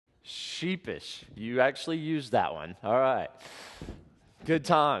Sheepish. You actually used that one. All right. Good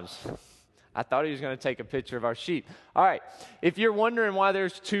times. I thought he was going to take a picture of our sheep. All right. If you're wondering why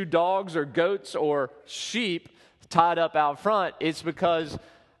there's 2 dogs or goats or sheep tied up out front, it's because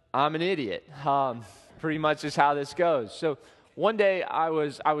I'm an idiot. Pretty much is how this goes. So one day I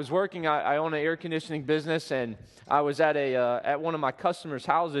was working. I own an air conditioning business, and I was at one of my customers'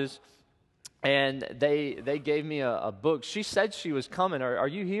 houses, and they gave me a book. She said she was coming. Are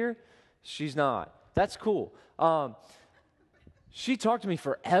you here? She's not. That's cool. She talked to me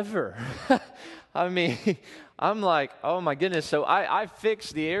forever. I mean, I'm like, oh my goodness. So I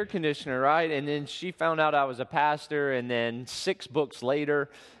fixed the air conditioner, right? And then she found out I was a pastor, and then 6 books later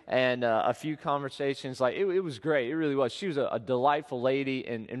and a few conversations. Like, it was great. It really was. She was a delightful lady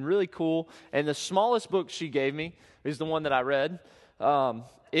and really cool. And the smallest book she gave me is the one that I read.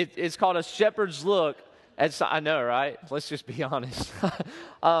 It's called A Shepherd's Look. I know, right? Let's just be honest.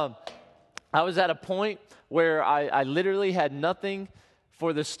 I was at a point where I literally had nothing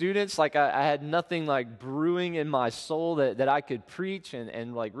for the students. Like, I had nothing like brewing in my soul that I could preach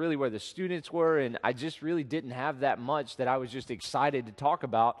and like really where the students were. And I just really didn't have that much that I was just excited to talk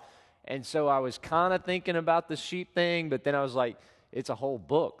about. And so I was kind of thinking about the sheep thing, but then I was like, it's a whole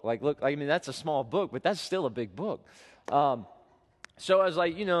book. Like, look, I mean, that's a small book, but that's still a big book. So I was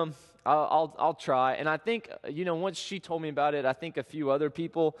like, I'll try. And I think, once she told me about it, I think a few other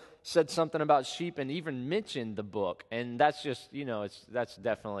people said something about sheep and even mentioned the book. And that's just, that's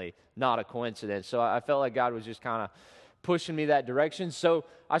definitely not a coincidence. So I felt like God was just kind of pushing me that direction. So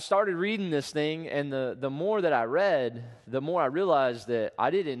I started reading this thing, and the more that I read, the more I realized that I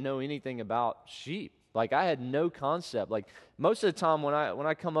didn't know anything about sheep. Like, I had no concept. Like, most of the time when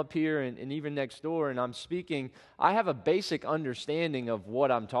I come up here and even next door and I'm speaking, I have a basic understanding of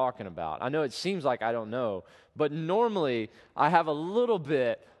what I'm talking about. I know it seems like I don't know, but normally I have a little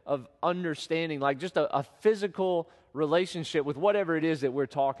bit of understanding, like just a physical relationship with whatever it is that we're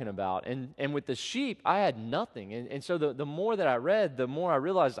talking about. And with the sheep, I had nothing. And so the more that I read, the more I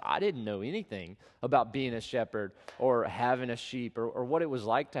realized I didn't know anything about being a shepherd or having a sheep or what it was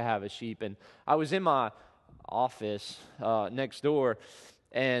like to have a sheep. And I was in my office next door,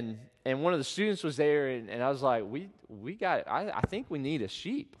 and one of the students was there, and I was like, I think we need a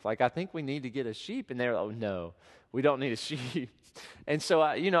sheep. Like, I think we need to get a sheep. And they're like, oh, no, we don't need a sheep. And so,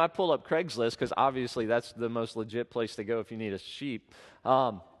 I pull up Craigslist because obviously that's the most legit place to go if you need a sheep.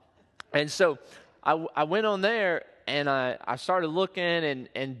 And so I went on there, and I started looking,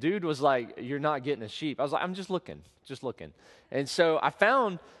 and dude was like, you're not getting a sheep. I was like, I'm just looking. And so I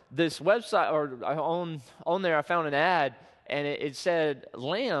found this website, or on there I found an ad, and it said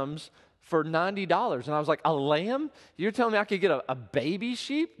lambs for $90. And I was like, a lamb? You're telling me I could get a baby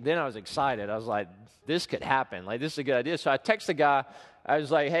sheep? Then I was excited. I was like, this could happen. Like, this is a good idea. So I texted the guy. I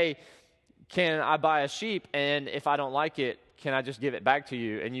was like, hey, can I buy a sheep? And if I don't like it, can I just give it back to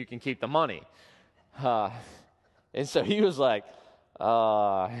you and you can keep the money? And so he was like,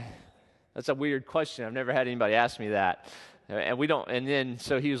 that's a weird question. I've never had anybody ask me that. And then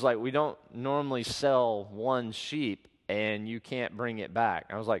so he was like, we don't normally sell one sheep and you can't bring it back.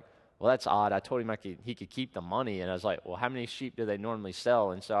 I was like, well, that's odd. I told him he could keep the money. And I was like, well, how many sheep do they normally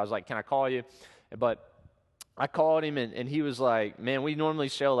sell? And so I was like, can I call you? But I called him, and he was like, man, we normally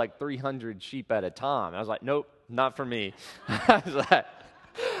sell like 300 sheep at a time. I was like, nope, not for me. I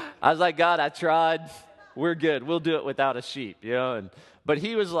was like, God, I tried. We're good. We'll do it without a sheep, But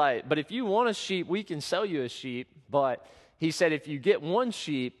he was like, but if you want a sheep, we can sell you a sheep. But he said, if you get one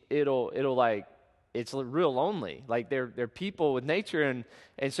sheep, it'll like, it's real lonely. Like, they're people with nature,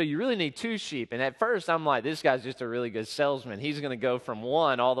 and so you really need 2 sheep. And at first, I'm like, this guy's just a really good salesman. He's going to go from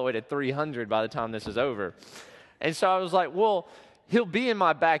 1 all the way to 300 by the time this is over. And so I was like, well, he'll be in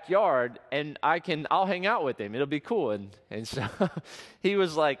my backyard, and I'll hang out with him. It'll be cool. And so he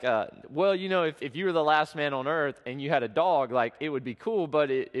was like, well, if you were the last man on earth and you had a dog, like, it would be cool,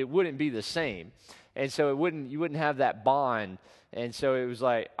 but it wouldn't be the same. And so you wouldn't have that bond. And so I was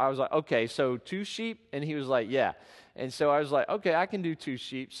like, okay, so 2 sheep? And he was like, yeah. And so I was like, okay, I can do 2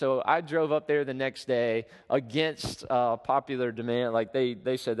 sheep. So I drove up there the next day against popular demand. Like,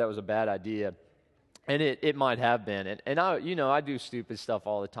 they said that was a bad idea. And it might have been. And I do stupid stuff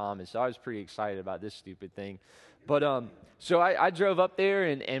all the time. And so I was pretty excited about this stupid thing. But so I drove up there,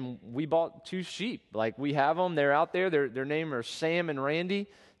 and we bought 2 sheep. Like, we have them. They're out there. Their name are Sam and Randy.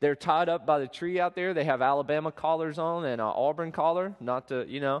 They're tied up by the tree out there. They have Alabama collars on and an Auburn collar. Not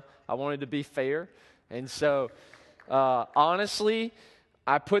to, I wanted to be fair. And so, honestly,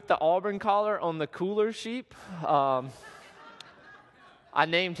 I put the Auburn collar on the cooler sheep. I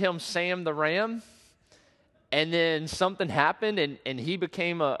named him Sam the Ram. And then something happened, and he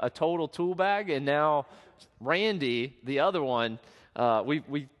became a total tool bag. And now Randy, the other one,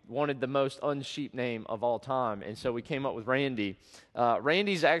 we wanted the most unsheep name of all time, and so we came up with Randy.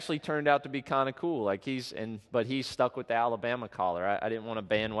 Randy's actually turned out to be kind of cool. But he's stuck with the Alabama collar. I didn't want to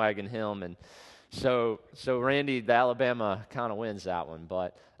bandwagon him, and so Randy, the Alabama, kind of wins that one.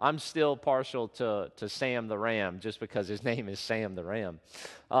 But I'm still partial to Sam the Ram, just because his name is Sam the Ram.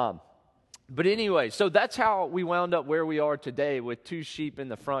 But anyway, so that's how we wound up where we are today with 2 sheep in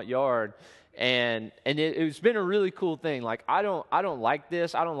the front yard. And it's been a really cool thing. Like, I don't like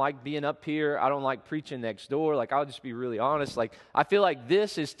this. I don't like being up here. I don't like preaching next door. Like, I'll just be really honest. Like, I feel like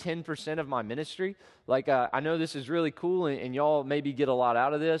this is 10% of my ministry. Like, I know this is really cool, and y'all maybe get a lot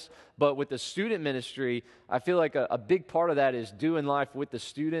out of this, but with the student ministry, I feel like a big part of that is doing life with the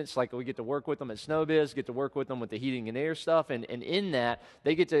students. Like, we get to work with them at SnowBiz, get to work with them with the heating and air stuff, and in that,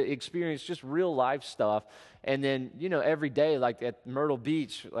 they get to experience just real life stuff. And then, every day, like at Myrtle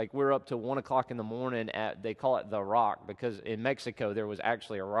Beach, like we're up to 1 o'clock in the morning they call it the Rock, because in Mexico there was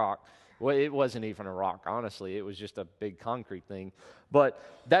actually a rock. Well, it wasn't even a rock, honestly. It was just a big concrete thing. But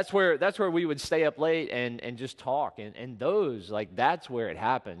that's where we would stay up late and just talk. And those, like, that's where it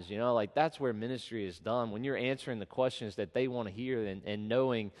happens, Like, that's where ministry is done, when you're answering the questions that they want to hear and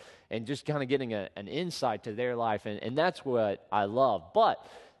knowing and just kind of getting an insight to their life. And that's what I love. But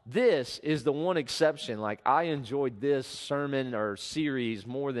this is the one exception. Like, I enjoyed this sermon or series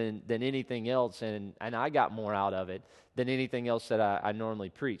more than anything else, and I got more out of it than anything else that I normally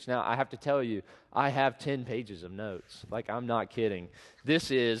preach. Now, I have to tell you, I have 10 pages of notes. Like, I'm not kidding. This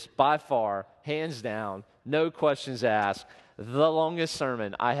is, by far, hands down, no questions asked, the longest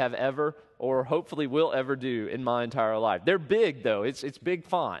sermon I have ever or hopefully will ever do in my entire life. They're big, though. It's big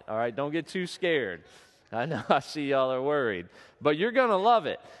font, all right? Don't get too scared. I know, I see y'all are worried, but you're going to love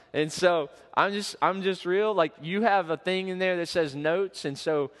it. And so I'm just real. Like, you have a thing in there that says notes. And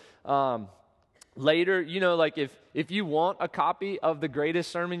so later, like if you want a copy of the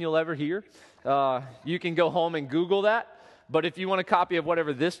greatest sermon you'll ever hear, you can go home and Google that. But if you want a copy of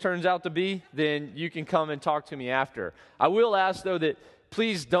whatever this turns out to be, then you can come and talk to me after. I will ask, though, that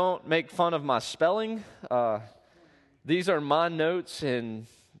please don't make fun of my spelling. These are my notes, and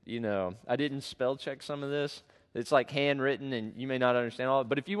I didn't spell check some of this. It's like handwritten, and you may not understand all of it.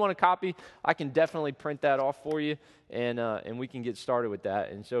 But if you want a copy, I can definitely print that off for you, and we can get started with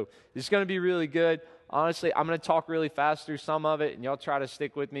that. And so it's going to be really good. Honestly, I'm going to talk really fast through some of it, and y'all try to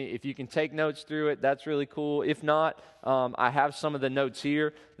stick with me. If you can take notes through it, that's really cool. If not, I have some of the notes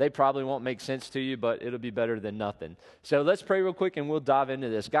here. They probably won't make sense to you, but it'll be better than nothing. So let's pray real quick, and we'll dive into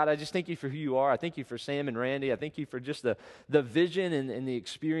this. God, I just thank you for who you are. I thank you for Sam and Randy. I thank you for just the vision and the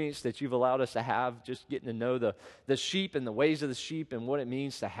experience that you've allowed us to have, just getting to know the sheep and the ways of the sheep and what it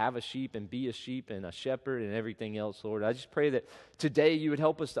means to have a sheep and be a sheep and a shepherd and everything else, Lord. I just pray that today you would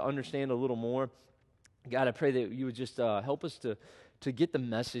help us to understand a little more. God, I pray that you would just help us to get the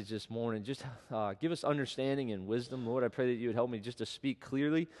message this morning. Just give us understanding and wisdom, Lord. I pray that you would help me just to speak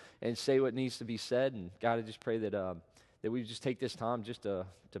clearly and say what needs to be said. And God, I just pray that we just take this time just to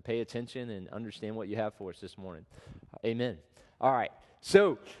pay attention and understand what you have for us this morning. Amen. All right.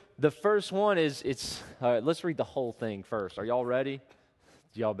 So the first one is all right, let's read the whole thing first. Are y'all ready?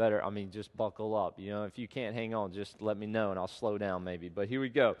 Y'all better, just buckle up. If you can't hang on, just let me know, and I'll slow down maybe. But here we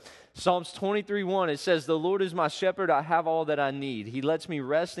go. Psalms 23:1, it says, "The Lord is my shepherd, I have all that I need. He lets me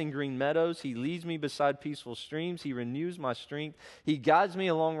rest in green meadows. He leads me beside peaceful streams. He renews my strength. He guides me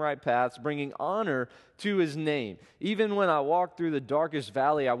along right paths, bringing honor to his name. Even when I walk through the darkest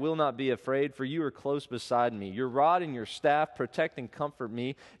valley, I will not be afraid, for you are close beside me. Your rod and your staff protect and comfort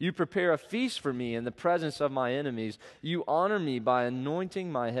me. You prepare a feast for me in the presence of my enemies. You honor me by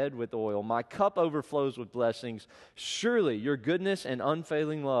anointing my head with oil. My cup overflows with blessings. Surely your goodness and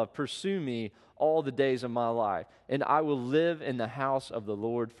unfailing love pursue me all the days of my life, and I will live in the house of the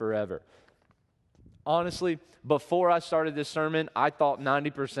Lord forever." Honestly, before I started this sermon, I thought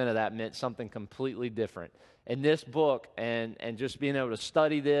 90% of that meant something completely different. And this book and just being able to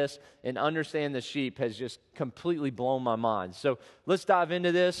study this and understand the sheep has just completely blown my mind. So let's dive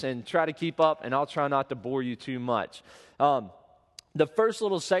into this and try to keep up, and I'll try not to bore you too much. The first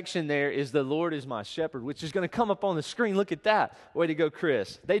little section there is "The Lord is my shepherd," which is going to come up on the screen. Look at that. Way to go,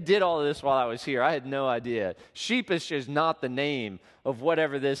 Chris. They did all of this while I was here. I had no idea. Sheepish is not the name of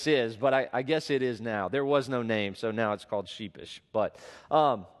whatever this is, but I guess it is now. There was no name, so now it's called Sheepish. But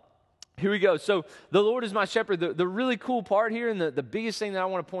here we go. So the Lord is my shepherd. The really cool part here, and the biggest thing that I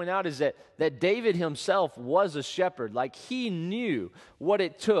want to point out is that David himself was a shepherd. Like, he knew what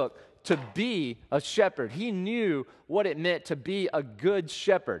it took to be a shepherd. He knew what it meant to be a good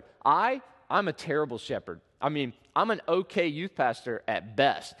shepherd. I'm a terrible shepherd. I mean, I'm an okay youth pastor at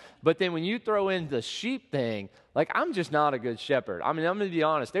best. But then when you throw in the sheep thing, like, I'm just not a good shepherd. I mean, I'm going to be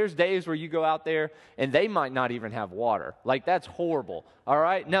honest. There's days where you go out there and they might not even have water. Like, that's horrible, all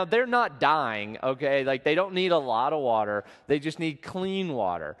right? Now, they're not dying, okay? Like, they don't need a lot of water. They just need clean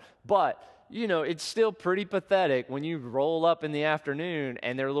water. But you know, it's still pretty pathetic when you roll up in the afternoon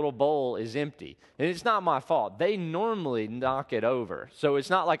and their little bowl is empty. And it's not my fault. They normally knock it over. So it's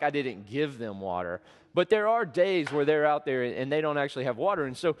not like I didn't give them water. But there are days where they're out there and they don't actually have water.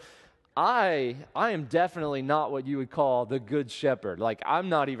 And so I am definitely not what you would call the good shepherd. Like, I'm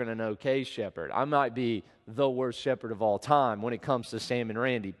not even an okay shepherd. I might be the worst shepherd of all time when it comes to Sam and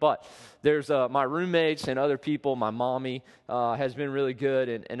Randy. But there's my roommates and other people. My mommy has been really good,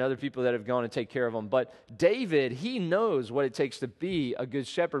 and other people that have gone and take care of them. But David, he knows what it takes to be a good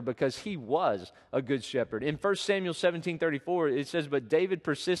shepherd because he was a good shepherd. In 1 Samuel 17:34, it says, "But David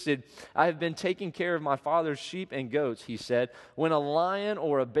persisted, 'I have been taking care of my father's sheep and goats,' he said. 'When a lion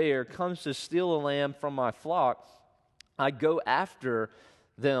or a bear comes to steal a lamb from my flock, I go after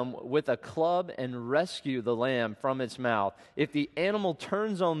them with a club and rescue the lamb from its mouth. If the animal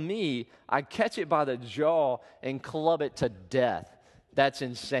turns on me, I catch it by the jaw and club it to death.'" That's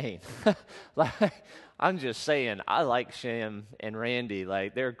insane. Like, I'm just saying, I like Sam and Randy.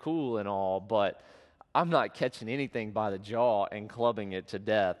 Like, they're cool and all, but I'm not catching anything by the jaw and clubbing it to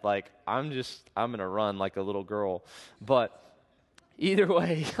death. Like, I'm going to run like a little girl. But either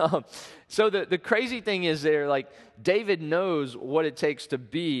way, so the crazy thing is there, like, David knows what it takes to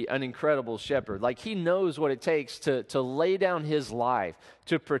be an incredible shepherd. Like, he knows what it takes to lay down his life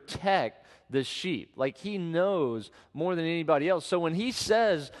to protect the sheep. Like, he knows more than anybody else. So when he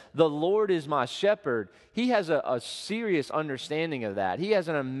says, "The Lord is my shepherd," he has a serious understanding of that. He has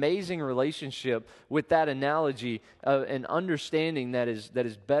an amazing relationship with that analogy, an understanding that is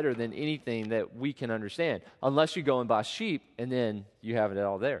better than anything that we can understand, unless you go and buy sheep, and then you have it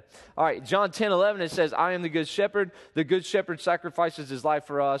all there. All right, John 10:11, it says, "I am the good shepherd. The good shepherd sacrifices his life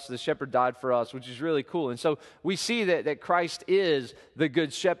for us. The shepherd died for us," which is really cool. And so we see that Christ is the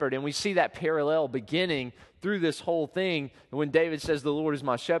good shepherd, and we see that parallel beginning through this whole thing when David says, "The Lord is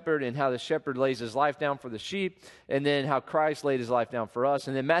my shepherd," and how the shepherd lays his life down for the sheep, and then how Christ laid his life down for us.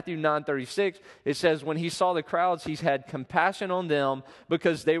 And then Matthew 9:36, it says, "When he saw the crowds, he had compassion on them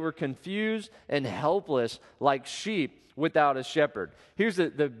because they were confused and helpless like sheep without a shepherd." Here's the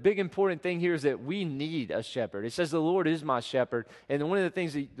big important thing here is that we need a shepherd. It says, "The Lord is my shepherd." And one of the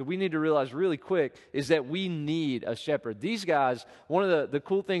things that we need to realize really quick is that we need a shepherd. These guys, one of the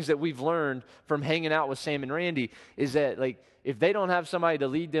cool things that we've learned from hanging out with Sam and Randy is that, like, if they don't have somebody to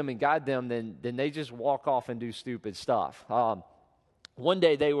lead them and guide them, then they just walk off and do stupid stuff. One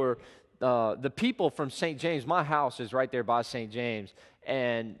day they were, the people from St. James, my house is right there by St. James,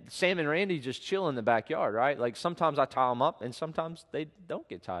 and Sam and Randy just chill in the backyard, right? Like, sometimes I tie them up, and sometimes they don't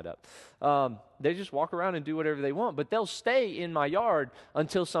get tied up. They just walk around and do whatever they want, but they'll stay in my yard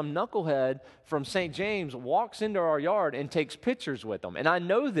until some knucklehead from St. James walks into our yard and takes pictures with them. And I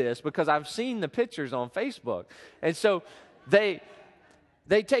know this because I've seen the pictures on Facebook. And so they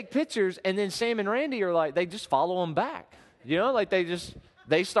take pictures, and then Sam and Randy are like, they just follow them back. You know, like,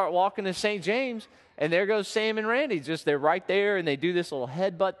 they start walking to St. James, and there goes Sam and Randy. They're right there, and they do this little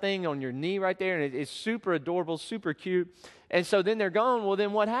headbutt thing on your knee right there, and it's super adorable, super cute. And so then they're gone. Well,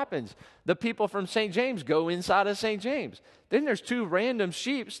 then what happens? The people from St. James go inside of St. James. Then there's two random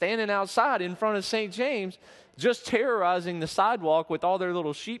sheep standing outside in front of St. James, just terrorizing the sidewalk with all their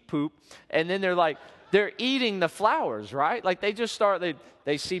little sheep poop. And then they're eating the flowers, right? Like, they just start,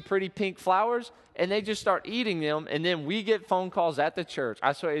 they see pretty pink flowers, and they just start eating them. And then we get phone calls at the church.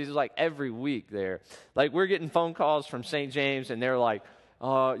 I swear, it's like every week there. Like, we're getting phone calls from St. James, and they're like,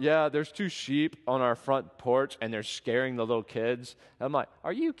 "Yeah, there's two sheep on our front porch, and they're scaring the little kids." I'm like,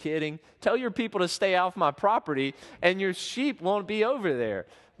 "Are you kidding? Tell your people to stay off my property, and your sheep won't be over there."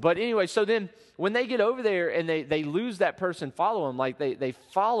 But anyway, so then when they get over there and they lose that person, follow them, like they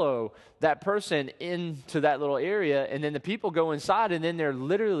follow that person into that little area, and then the people go inside, and then they're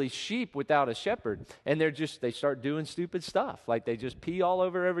literally sheep without a shepherd. And they start doing stupid stuff. Like, they just pee all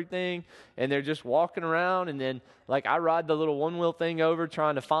over everything, and they're just walking around, and then, like, I ride the little one-wheel thing over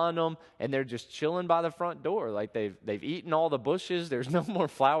trying to find them, and they're just chilling by the front door. Like, they've eaten all the bushes. There's no more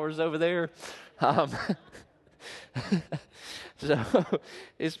flowers over there. So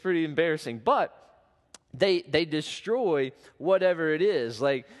it's pretty embarrassing. But they destroy whatever it is.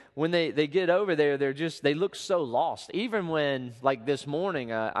 Like, when they get over there, they look so lost. Even when, like, this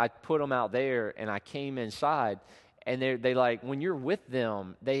morning, I put them out there and I came inside, and they like, when you're with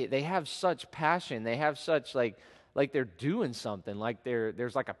them, they have such passion. They have such, like, like they're doing something, like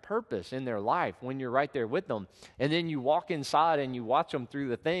there's like a purpose in their life when you're right there with them. And then you walk inside and you watch them through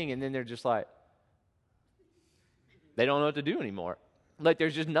the thing, and then they're just like, they don't know what to do anymore. Like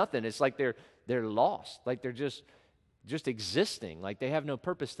there's just nothing. It's like they're lost. Like they're just existing. Like they have no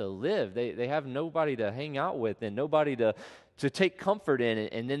purpose to live. They have nobody to hang out with and nobody to take comfort in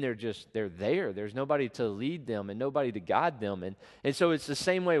it. And then they're there. There's nobody to lead them and nobody to guide them. And so it's the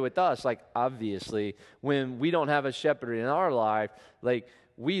same way with us. Like obviously when we don't have a shepherd in our life, like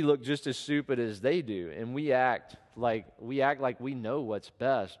we look just as stupid as they do, and we act like we know what's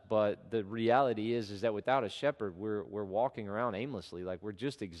best. But the reality is that without a shepherd, we're walking around aimlessly, like we're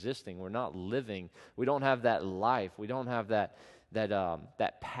just existing. We're not living. We don't have that life. We don't have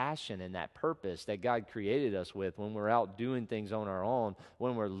that passion and that purpose that God created us with when we're out doing things on our own,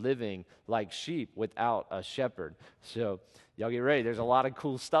 when we're living like sheep without a shepherd. So y'all get ready. There's a lot of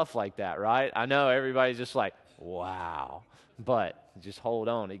cool stuff like that, right? I know everybody's just like, wow. But just hold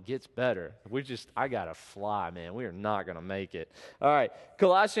on. It gets better. I got to fly, man. We are not going to make it. All right.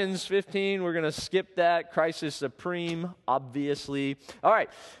 Colossians 15, we're going to skip that. Christ is supreme, obviously. All right.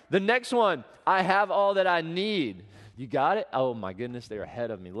 The next one, I have all that I need. You got it? Oh, my goodness, they're ahead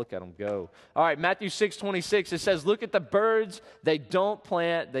of me. Look at them go. All right, Matthew 6:26, it says, look at the birds. They don't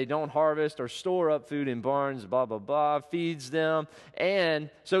plant, they don't harvest or store up food in barns, blah, blah, blah, feeds them. And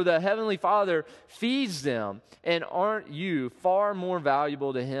so the Heavenly Father feeds them. And aren't you far more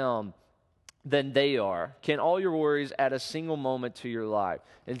valuable to Him than they are? Can all your worries add a single moment to your life?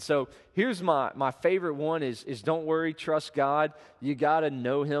 And so here's my favorite one is don't worry, trust God. You got to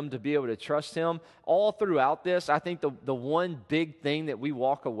know Him to be able to trust Him. All throughout this, I think the one big thing that we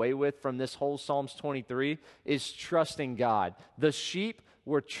walk away with from this whole Psalms 23 is trusting God. The sheep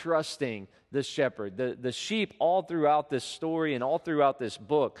were trusting the shepherd. The sheep all throughout this story and all throughout this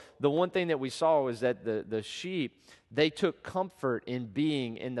book, the one thing that we saw was that the sheep, they took comfort in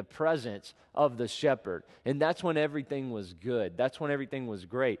being in the presence of the shepherd. And that's when everything was good. That's when everything was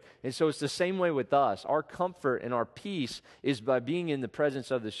great. And so it's the same way with us. Our comfort and our peace is by being in the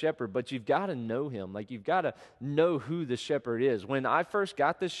presence of the shepherd, but you've got to know Him. Like you've got to know who the shepherd is. When I first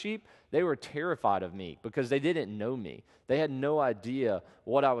got the sheep, they were terrified of me because they didn't know me. They had no idea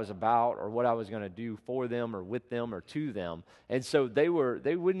what I was about or what I was going to do for them or with them or to them. And so they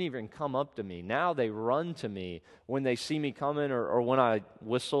wouldn't even come up to me. Now they run to me when they see me coming or when I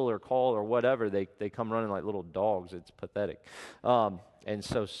whistle or call or whatever, they come running like little dogs. It's pathetic. And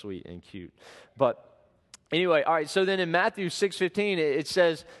so sweet and cute. But anyway, all right, so then in Matthew 6:15, it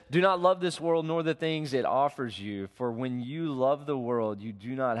says, do not love this world nor the things it offers you. For when you love the world, you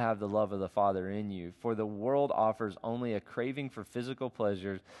do not have the love of the Father in you. For the world offers only a craving for physical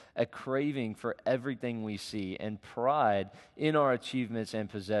pleasures, a craving for everything we see, and pride in our achievements and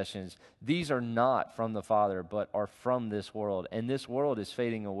possessions. These are not from the Father, but are from this world. And this world is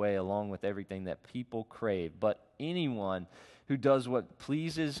fading away along with everything that people crave. But anyone who does what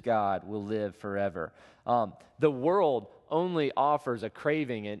pleases God will live forever. The world only offers a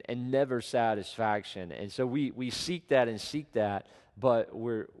craving and never satisfaction. And so we seek that, but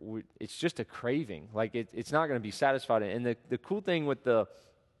it's just a craving. Like it's not going to be satisfied. And the cool thing with the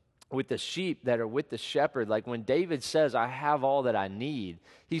sheep that are with the shepherd, like when David says, I have all that I need,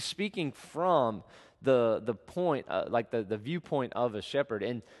 he's speaking from the point, like the viewpoint of a shepherd.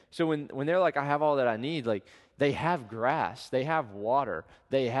 And so when they're like, I have all that I need, like they have grass, they have water,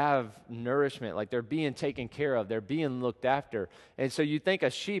 they have nourishment, like they're being taken care of, they're being looked after. And so you think a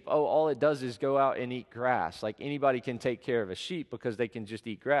sheep, all it does is go out and eat grass. Like anybody can take care of a sheep because they can just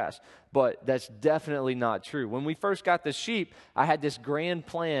eat grass. But that's definitely not true. When we first got the sheep, I had this grand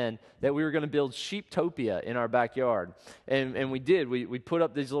plan that we were going to build Sheeptopia in our backyard. And we did. We put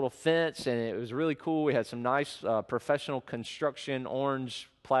up this little fence, and it was really cool. We had some nice professional construction, orange,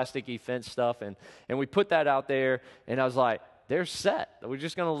 plasticky fence stuff, and we put that out there, and I was like, they're set. We're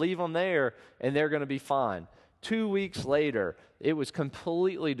just going to leave them there, and they're going to be fine. 2 weeks later, it was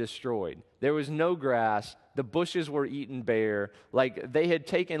completely destroyed. There was no grass. The bushes were eaten bare. Like they had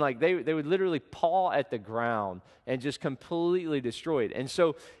taken, like they would literally paw at the ground and just completely destroy it. And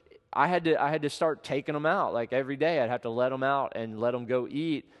so I had to start taking them out. Like every day I'd have to let them out and let them go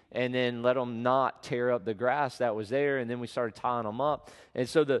eat and then let them not tear up the grass that was there. And then we started tying them up. And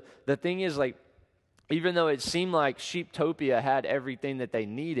so the thing is, like, even though it seemed like Sheeptopia had everything that they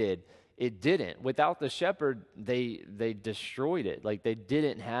needed, it didn't. Without the shepherd, they destroyed it. Like they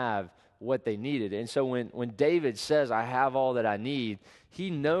didn't have what they needed. And so when David says, I have all that I need, he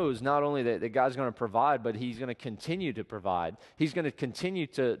knows not only that God's going to provide, but he's going to continue to provide. He's going to continue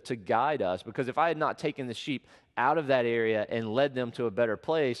to guide us, because if I had not taken the sheep out of that area and led them to a better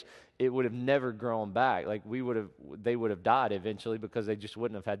place, it would have never grown back. Like they would have died eventually because they just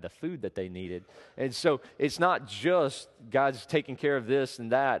wouldn't have had the food that they needed. And so it's not just God's taking care of this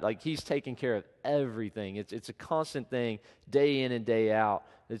and that. Like he's taking care of everything. It's a constant thing, day in and day out.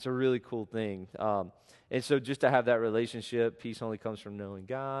 It's a really cool thing. And so just to have that relationship, peace only comes from knowing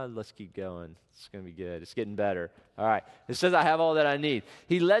God. Let's keep going. It's going to be good. It's getting better. All right. It says, I have all that I need.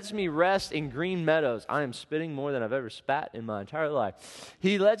 He lets me rest in green meadows. I am spitting more than I've ever spat in my entire life.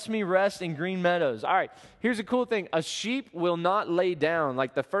 He lets me rest in green meadows. All right. Here's a cool thing. A sheep will not lay down.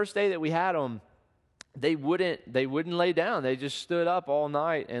 Like the first day that we had them, they wouldn't lay down. They just stood up all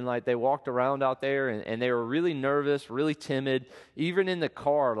night and like they walked around out there and they were really nervous, really timid. Even in the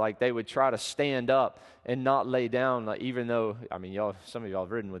car, like they would try to stand up and not lay down, like, even though, I mean, some of y'all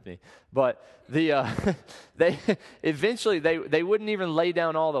have ridden with me, but they eventually they wouldn't even lay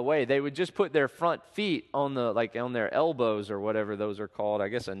down all the way. They would just put their front feet on on their elbows or whatever those are called. I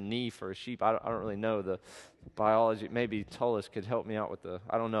guess a knee for a sheep. I don't really know the biology. Maybe Tullis could help me out with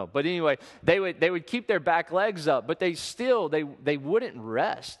I don't know. But anyway, they would keep their back legs up, but they wouldn't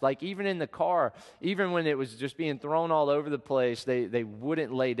rest. Like even in the car, even when it was just being thrown all over the place, they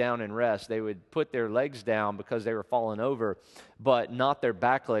wouldn't lay down and rest. They would put their legs down because they were falling over, but not their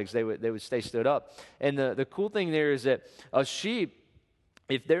back legs. They would stay stood up. And the cool thing there is that a sheep,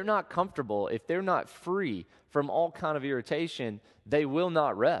 if they're not comfortable, if they're not free from all kind of irritation, they will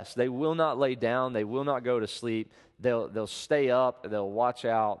not rest. They will not lay down. They will not go to sleep. They'll stay up. They'll watch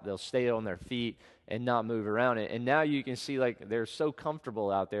out. They'll stay on their feet and not move around it. And now you can see like they're so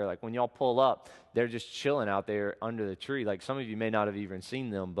comfortable out there. Like when y'all pull up, they're just chilling out there under the tree. Like some of you may not have even seen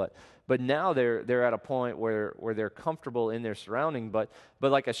them, but now they're at a point where they're comfortable in their surrounding. But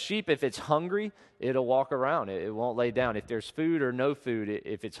like a sheep, if it's hungry, it'll walk around. It won't lay down. If there's food or no food,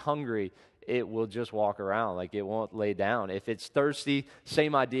 if it's hungry, it will just walk around. Like it won't lay down. If it's thirsty,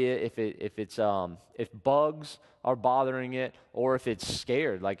 same idea. If bugs are bothering it, or if it's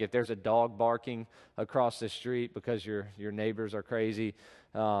scared, like if there's a dog barking across the street because your neighbors are crazy,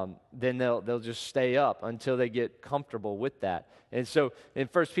 then they'll just stay up until they get comfortable with that. And so in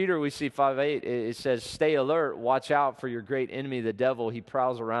 1 Peter we see 5:8, it says, stay alert, watch out for your great enemy, the devil. He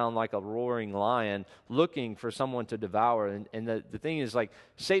prowls around like a roaring lion looking for someone to devour. And the thing is, like,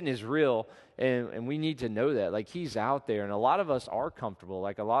 Satan is real, and we need to know that. Like, he's out there, and a lot of us are comfortable.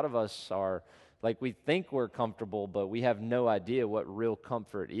 Like, a lot of us are, like, we think we're comfortable, but we have no idea what real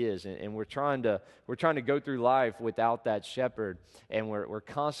comfort is. And we're trying to go through life without that shepherd, and we're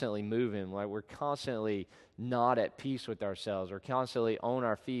constantly moving. Like, we're constantly not at peace with ourselves. We're constantly on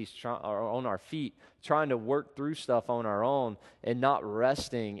our feet, trying to work through stuff on our own and not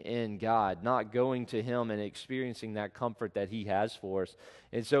resting in God, not going to Him and experiencing that comfort that He has for us.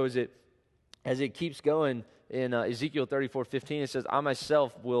 And so as it keeps going, in Ezekiel 34:15, it says, I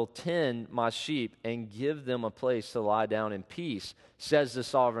myself will tend my sheep and give them a place to lie down in peace, says the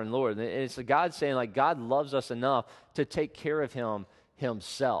sovereign Lord. And it's God saying, like, God loves us enough to take care of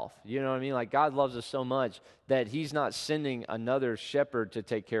Himself. You know what I mean? Like, God loves us so much that He's not sending another shepherd to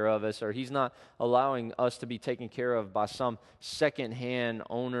take care of us, or He's not allowing us to be taken care of by some second-hand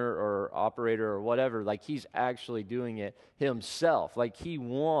owner or operator or whatever. Like, He's actually doing it Himself. Like, He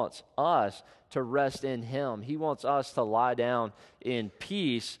wants us to rest in Him. He wants us to lie down in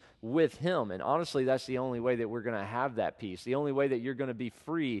peace with Him. And honestly, that's the only way that we're going to have that peace. The only way that you're going to be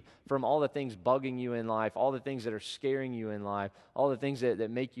free from all the things bugging you in life, all the things that are scaring you in life, all the things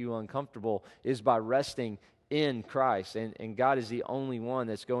that make you uncomfortable, is by resting in Christ. And God is the only one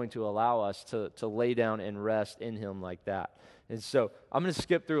that's going to allow us to lay down and rest in Him like that. And so I'm going to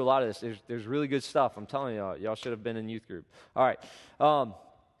skip through a lot of this. There's really good stuff. I'm telling y'all should have been in youth group. All right.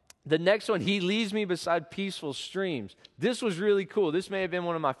 The next one, He leads me beside peaceful streams. This was really cool. This may have been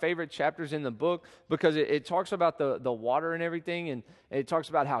one of my favorite chapters in the book because it talks about the water and everything, and it talks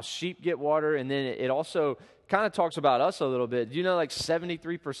about how sheep get water, and then it also kind of talks about us a little bit. You know, like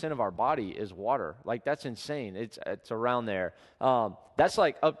 73% of our body is water. Like, that's insane. It's around there. That's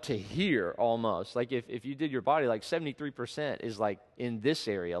like up to here almost. Like if you did your body, like 73% is like in this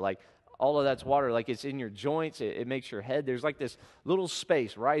area. Like, all of that's water. Like, it's in your joints. It makes your head. There's like this little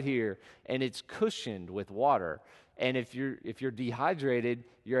space right here, and it's cushioned with water. And if you're dehydrated,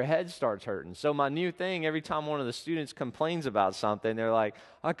 your head starts hurting. So my new thing, every time one of the students complains about something, they're like,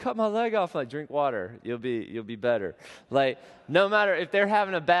 I cut my leg off. Like, drink water. You'll be better. Like, no matter if they're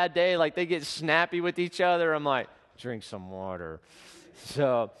having a bad day, like they get snappy with each other, I'm like, drink some water.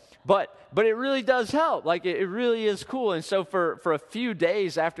 So But it really does help. Like it really is cool. And so for a few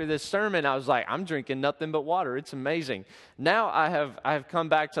days after this sermon, I was like, I'm drinking nothing but water. It's amazing. Now I have come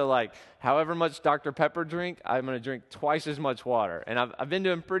back to like however much Dr. Pepper drink, I'm going to drink twice as much water. And I've been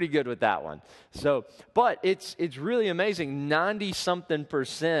doing pretty good with that one. So, but it's really amazing.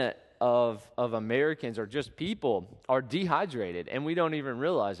 90-something% of Americans or just people are dehydrated, and we don't even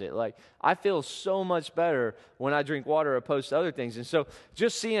realize it. Like, I feel so much better when I drink water opposed to other things. And so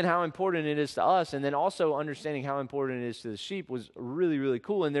just seeing how important it is to us, and then also understanding how important it is to the sheep was really, really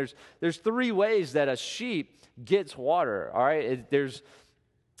cool. And there's 3 ways that a sheep gets water, all right? There's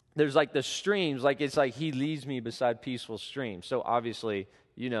like the streams, like it's like he leads me beside peaceful streams. So obviously,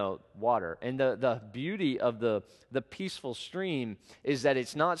 water. And the beauty of the peaceful stream is that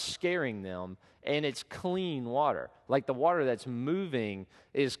it's not scaring them, and it's clean water. Like the water that's moving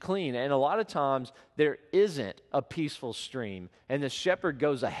is clean. And a lot of times there isn't a peaceful stream, and the shepherd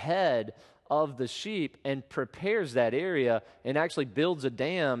goes ahead of the sheep and prepares that area and actually builds a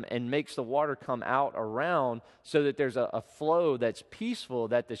dam and makes the water come out around so that there's a flow that's peaceful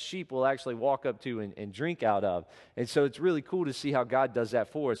that the sheep will actually walk up to and drink out of. And so it's really cool to see how God does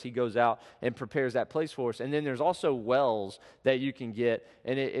that for us. He goes out and prepares that place for us. And then there's also wells that you can get,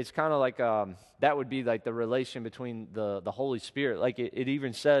 and it's kind of like that would be like the relation between the Holy Spirit. Like it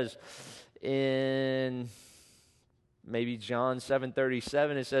even says in maybe John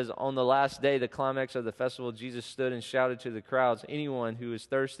 7:37, it says, on the last day, the climax of the festival, Jesus stood and shouted to the crowds, anyone who is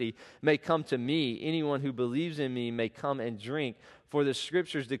thirsty may come to me. Anyone who believes in me may come and drink. For the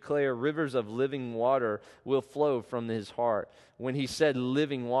scriptures declare rivers of living water will flow from his heart. When he said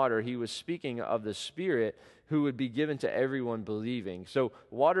living water, he was speaking of the Spirit who would be given to everyone believing. So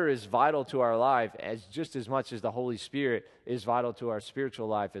water is vital to our life just as much as the Holy Spirit is vital to our spiritual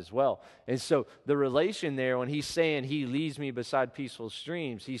life as well. And so the relation there, when he's saying he leads me beside peaceful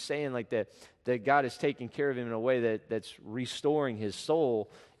streams, he's saying like that God is taking care of him in a way that's restoring his soul,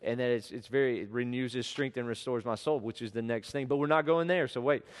 and that it renews his strength and restores my soul, which is the next thing. But we're not going there, so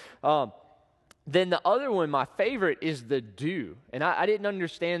wait. Then the other one, my favorite, is the dew. And I didn't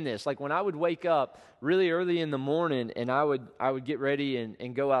understand this. Like when I would wake up really early in the morning and I would get ready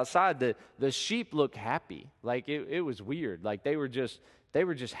and go outside, the sheep looked happy. Like it was weird. Like they were just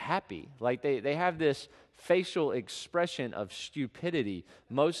happy. Like they have this facial expression of stupidity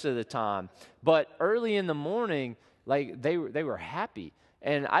most of the time. But early in the morning, like they were happy.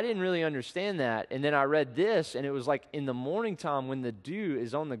 And I didn't really understand that. And then I read this, and it was like in the morning time when the dew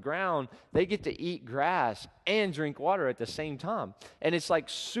is on the ground, they get to eat grass and drink water at the same time. And it's like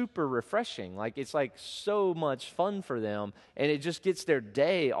super refreshing. Like it's like so much fun for them, and it just gets their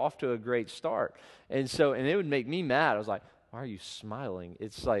day off to a great start. And it would make me mad. I was like, why are you smiling?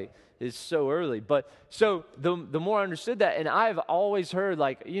 It's like, it's so early. But so the more I understood that, and I've always heard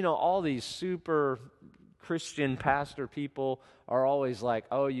like, all these super Christian pastor people are always like,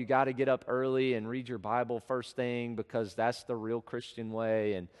 oh, you got to get up early and read your Bible first thing because that's the real Christian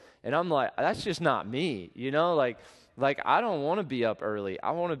way. And I'm like, that's just not me, like I don't want to be up early.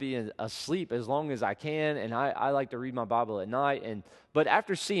 I want to be asleep as long as I can, and I like to read my Bible at night. But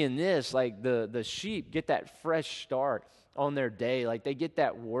after seeing this, like the sheep get that fresh start on their day. Like they get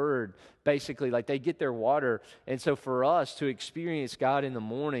that word, basically, like they get their water. And so for us to experience God in the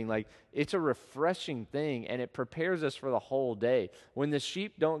morning, like it's a refreshing thing, and it prepares us for the whole day. When the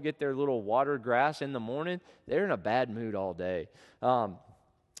sheep don't get their little water grass in the morning, they're in a bad mood all day.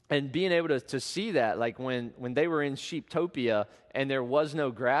 And being able to see that, like when they were in Sheeptopia and there was no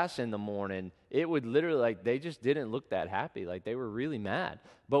grass in the morning, it would literally, like, they just didn't look that happy. Like, they were really mad.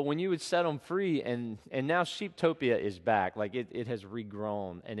 But when you would set them free, and now Sheeptopia is back. Like, it has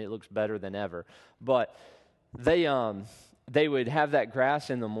regrown, and it looks better than ever. But they would have that grass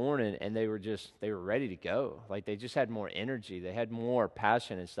in the morning, and they were ready to go. Like, they just had more energy. They had more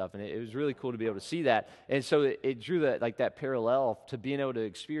passion and stuff, and it was really cool to be able to see that. And so it drew that parallel to being able to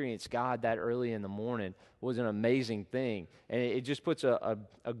experience God that early in the morning was an amazing thing. And it just puts a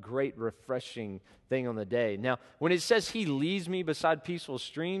great, refreshing thing on the day. Now, when it says he leads me beside peaceful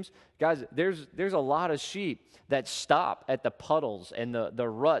streams, guys, there's a lot of sheep that stop at the puddles and the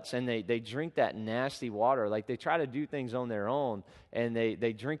ruts, and they drink that nasty water. Like, they try to do things on their own, and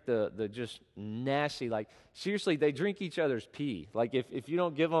they drink the just nasty, like, seriously, they drink each other's pee. Like, if you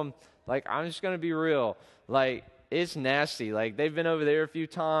don't give them, like, I'm just going to be real, like, it's nasty. Like, they've been over there a few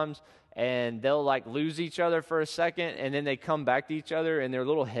times, and they'll like lose each other for a second, and then they come back to each other, and their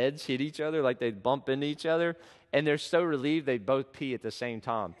little heads hit each other, like they bump into each other, and they're so relieved they both pee at the same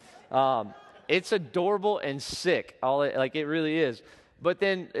time. It's adorable and sick, it really is. But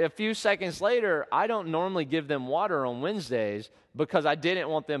then a few seconds later, I don't normally give them water on Wednesdays because I didn't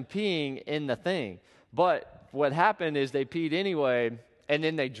want them peeing in the thing. But what happened is they peed anyway, and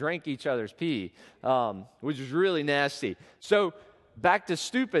then they drank each other's pee, which was really nasty. So back to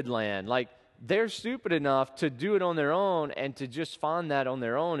stupid land, like they're stupid enough to do it on their own and to just find that on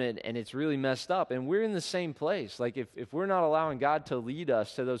their own, and it's really messed up. And we're in the same place. Like if we're not allowing God to lead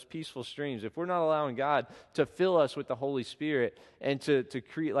us to those peaceful streams, if we're not allowing God to fill us with the Holy Spirit and to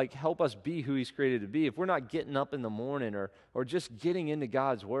create, like help us be who He's created to be, if we're not getting up in the morning or just getting into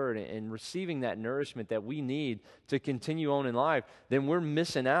God's Word and receiving that nourishment that we need to continue on in life, then we're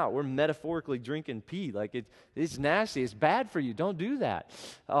missing out. We're metaphorically drinking pee. Like it's nasty. It's bad for you. Don't do that.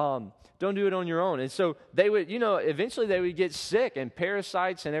 Don't do it on your own. And so they would, eventually they would get sick and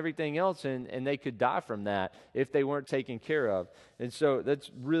parasites and everything else, and they could die from that if they weren't taken care of. And so that's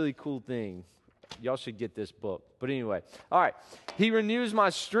a really cool thing. Y'all should get this book. But anyway, all right. He renews my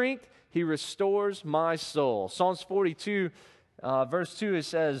strength. He restores my soul. Psalms 42, verse 2, it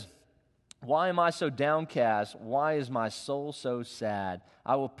says, why am I so downcast? Why is my soul so sad?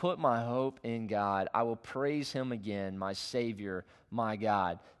 I will put my hope in God. I will praise Him again, my Savior, my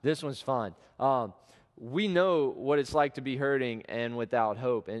God. This one's fun. We know what it's like to be hurting and without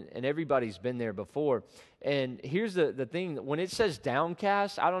hope, and everybody's been there before. And here's the thing. When it says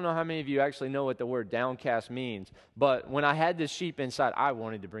downcast, I don't know how many of you actually know what the word downcast means, but when I had this sheep inside, I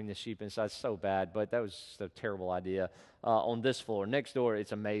wanted to bring the sheep inside so bad, but that was just a terrible idea. On this floor. Next door,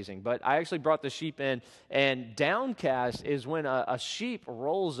 it's amazing. But I actually brought the sheep in, and downcast is when a sheep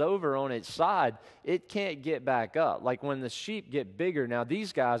rolls over on its side, it can't get back up. Like when the sheep get bigger. Now,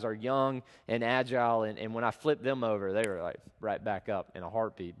 these guys are young and agile, and when I flipped them over, they were like right back up in a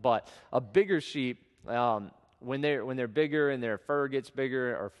heartbeat. But a bigger sheep, when they're bigger and their fur gets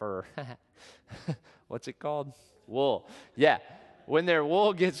bigger, or fur, what's it called? Wool. Yeah. When their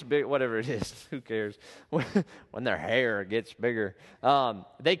wool gets big, whatever it is, who cares? When their hair gets bigger,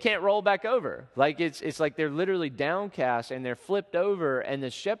 they can't roll back over. Like it's like they're literally downcast and they're flipped over, and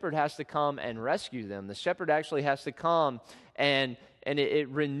the shepherd has to come and rescue them. The shepherd actually has to come and it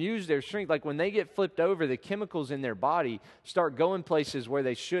renews their strength. Like when they get flipped over, the chemicals in their body start going places where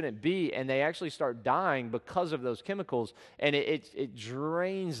they shouldn't be, and they actually start dying because of those chemicals, and it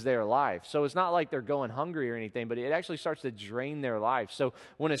drains their life. So it's not like they're going hungry or anything, but it actually starts to drain their life. So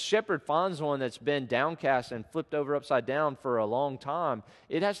when a shepherd finds one that's been downcast and flipped over upside down for a long time,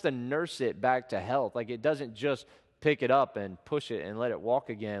 it has to nurse it back to health. Like it doesn't just pick it up and push it and let it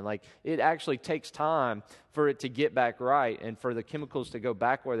walk again. Like it actually takes time for it to get back right, and for the chemicals to go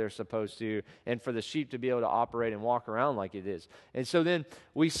back where they're supposed to, and for the sheep to be able to operate and walk around like it is. And so then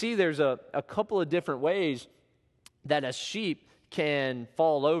we see there's a couple of different ways that a sheep can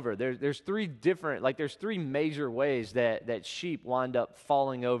fall over. There's three major ways that sheep wind up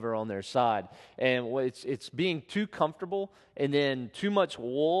falling over on their side. And it's being too comfortable, and then too much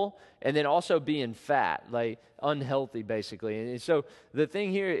wool, and then also being fat, like unhealthy basically. And so the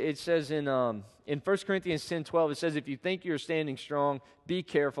thing here, it says in 1 Corinthians 10:12, it says, if you think you're standing strong, be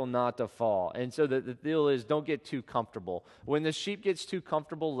careful not to fall. And so the deal is, don't get too comfortable. When the sheep gets too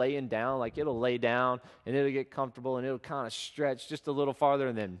comfortable laying down, like it'll lay down and it'll get comfortable and it'll kind of stretch just a little farther,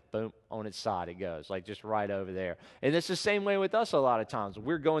 and then boom, on its side it goes, like just right over there. And it's the same way with us a lot of times.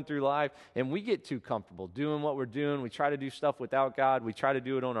 We're going through life and we get too comfortable doing what we're doing. We try to do stuff without God. We try to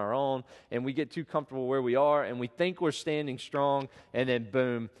do it on our own, and we get too comfortable where we are, and we think we're standing strong, and then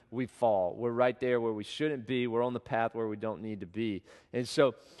boom, we fall. We're right there where we shouldn't be. We're on the path where we don't need to be. And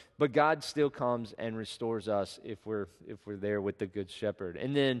so, but God still comes and restores us if we're there with the Good Shepherd.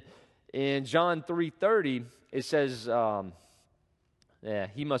 And then in John 3:30, it says,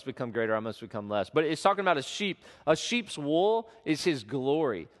 he must become greater, I must become less. But it's talking about a sheep. A sheep's wool is his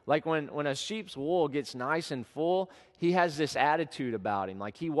glory. Like when a sheep's wool gets nice and full, he has this attitude about him.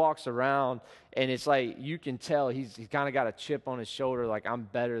 Like he walks around and it's like you can tell he's kind of got a chip on his shoulder, like I'm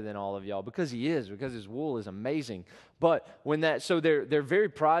better than all of y'all, because he is, because his wool is amazing. But so they're very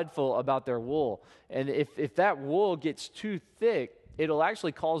prideful about their wool. And if that wool gets too thick, it'll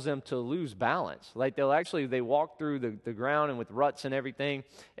actually cause them to lose balance. Like they walk through the ground and with ruts and everything,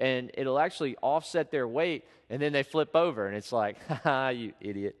 and it'll actually offset their weight, and then they flip over, and it's like, ha, you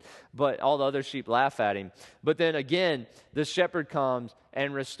idiot. But all the other sheep laugh at him. But then again, the shepherd comes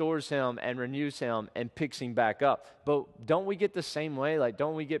and restores him and renews him and picks him back up. But don't we get the same way? Like,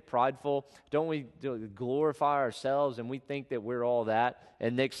 don't we get prideful? Don't we glorify ourselves, and we think that we're all that?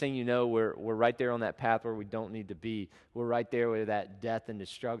 And next thing you know, we're right there on that path where we don't need to be. We're right there where that death and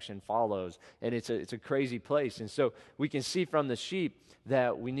destruction follows. And it's a crazy place. And so we can see from the sheep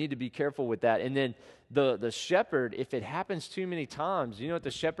that we need to be careful with that. And then the shepherd, if it happens too many times, you know what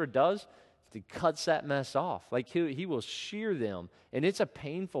the shepherd does? He cuts that mess off. Like he will shear them, and it's a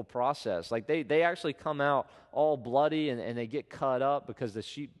painful process. Like they actually come out all bloody, and they get cut up because the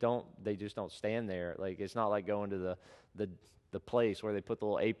sheep just don't stand there. Like it's not like going to the place where they put the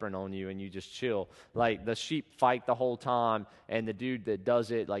little apron on you and you just chill. Like the sheep fight the whole time, and the dude that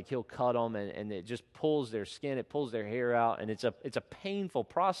does it, like he'll cut them, and it just pulls their skin, it pulls their hair out, and it's a painful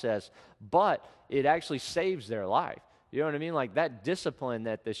process, but it actually saves their life. You know what I mean? Like that discipline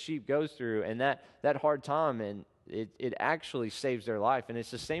that the sheep goes through, and that hard time, and it actually saves their life. And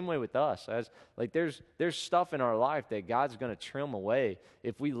it's the same way with us. As like there's stuff in our life that God's going to trim away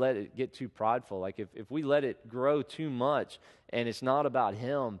if we let it get too prideful. Like if we let it grow too much and it's not about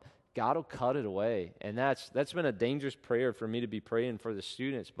Him, God will cut it away. And that's been a dangerous prayer for me to be praying for the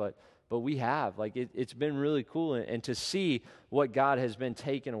students, but we have. Like it's been really cool, and to see what God has been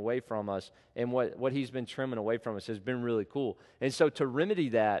taking away from us and what He's been trimming away from us has been really cool. And so to remedy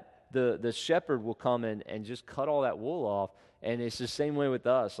that, the shepherd will come in and just cut all that wool off, and it's the same way with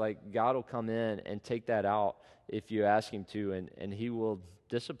us. Like God will come in and take that out if you ask Him to, and He will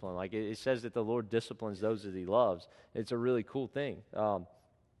discipline. Like it says that the Lord disciplines those that He loves. It's a really cool thing.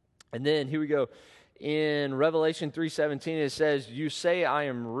 And then here we go. In Revelation 3:17, it says, "You say, I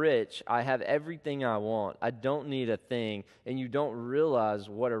am rich, I have everything I want, I don't need a thing, and you don't realize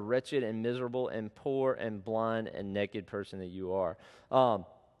what a wretched and miserable and poor and blind and naked person that you are."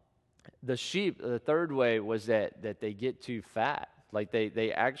 The sheep, the third way was that they get too fat. Like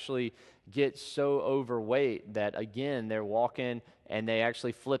they actually get so overweight that, again, they're walking and they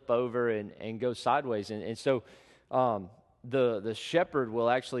actually flip over and go sideways. And so the shepherd will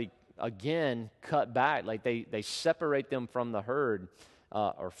actually, again, cut back. Like they separate them from the herd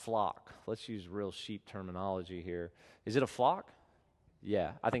or flock. Let's use real sheep terminology here. Is it a flock?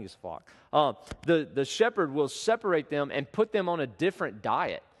 Yeah, I think it's a flock. The shepherd will separate them and put them on a different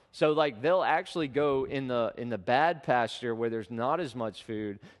diet. So like they'll actually go in the bad pasture where there's not as much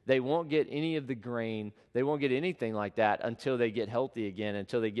food. They won't get any of the grain. They won't get anything like that until they get healthy again,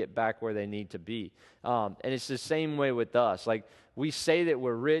 until they get back where they need to be. And it's the same way with us. Like we say that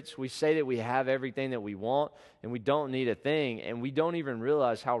we're rich. We say that we have everything that we want, and we don't need a thing. And we don't even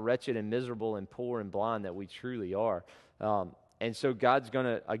realize how wretched and miserable and poor and blind that we truly are. And so God's going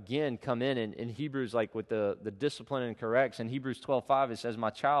to, again, come in Hebrews, like with the discipline and corrects. In Hebrews 12:5, it says,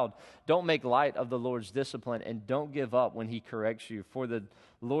 "My child, don't make light of the Lord's discipline, and don't give up when He corrects you. For the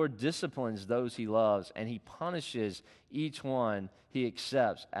Lord disciplines those He loves, and He punishes each one He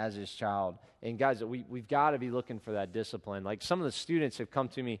accepts as His child." And guys, we've got to be looking for that discipline. Like some of the students have come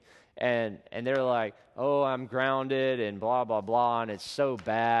to me, and they're like, "Oh, I'm grounded and blah, blah, blah, and it's so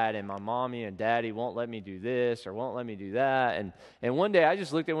bad, and my mommy and daddy won't let me do this or won't let me do that." And one day I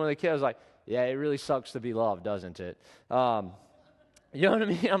just looked at one of the kids, I was like, "Yeah, it really sucks to be loved, doesn't it?" You know what I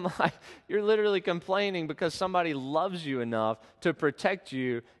mean? I'm like, you're literally complaining because somebody loves you enough to protect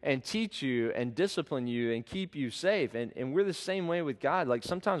you and teach you and discipline you and keep you safe. And we're the same way with God. Like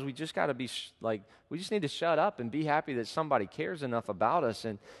sometimes we just got to be we just need to shut up and be happy that somebody cares enough about us.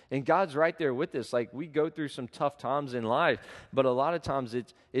 And God's right there with us. Like we go through some tough times in life, but a lot of times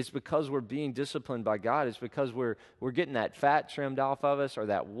it's because we're being disciplined by God. It's because we're getting that fat trimmed off of us or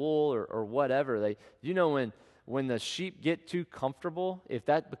that wool or whatever. When the sheep get too comfortable, if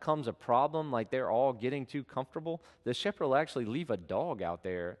that becomes a problem, like they're all getting too comfortable, the shepherd will actually leave a dog out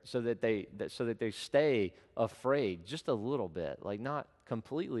there so that they stay afraid just a little bit, like not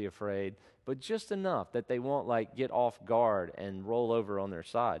completely afraid, but just enough that they won't like get off guard and roll over on their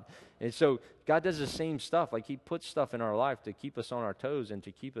side. And so God does the same stuff. Like He puts stuff in our life to keep us on our toes and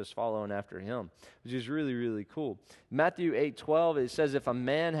to keep us following after Him, which is really, really cool. Matthew 8:12, it says, "If a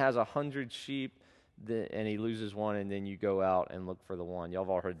man has 100 sheep, and he loses one, and then you go out and look for the one." Y'all have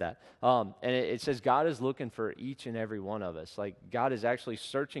all heard that. And it says God is looking for each and every one of us. Like God is actually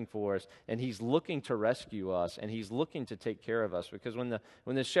searching for us, and He's looking to rescue us, and He's looking to take care of us. Because when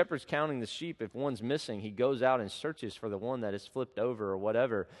the shepherd's counting the sheep, if one's missing, he goes out and searches for the one that is flipped over or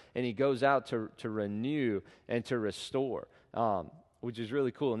whatever, and he goes out to renew and to restore. Which is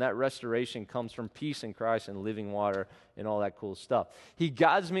really cool. And that restoration comes from peace in Christ and living water and all that cool stuff. He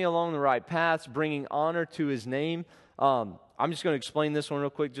guides me along the right paths, bringing honor to His name. I'm just going to explain this one real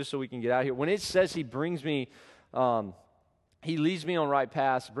quick just so we can get out of here. When it says He brings me, He leads me on right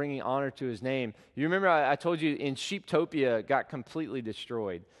paths, bringing honor to His name. You remember I told you in Sheeptopia got completely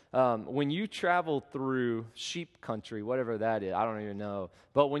destroyed. when you travel through sheep country, whatever that is, I don't even know.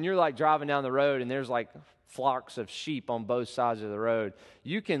 But when you're like driving down the road and there's like flocks of sheep on both sides of the road,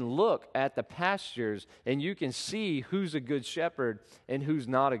 you can look at the pastures and you can see who's a good shepherd and who's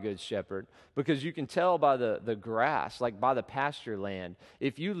not a good shepherd, because you can tell by the grass, like by the pasture land.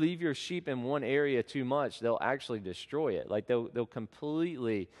 If you leave your sheep in one area too much, they'll actually destroy it. Like they'll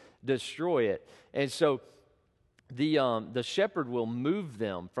completely destroy it. And so the shepherd will move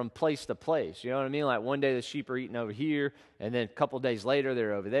them from place to place. You know what I mean? Like one day the sheep are eating over here, and then a couple days later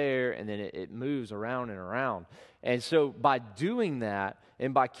they're over there, and then it moves around and around. And so by doing that,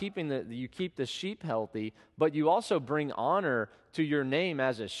 and by you keep the sheep healthy, but you also bring honor to your name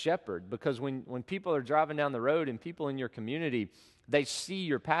as a shepherd, because when people are driving down the road and people in your community, they see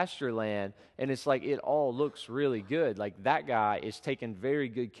your pasture land, and it's like it all looks really good. Like that guy is taking very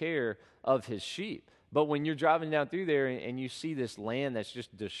good care of his sheep. But when you're driving down through there and you see this land that's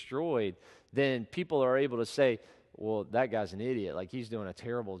just destroyed, then people are able to say, well, that guy's an idiot. Like, he's doing a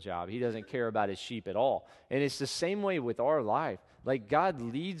terrible job. He doesn't care about his sheep at all. And it's the same way with our life. Like, God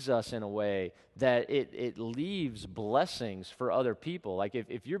leads us in a way that it leaves blessings for other people. Like,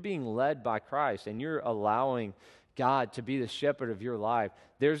 if you're being led by Christ and you're allowing God to be the shepherd of your life,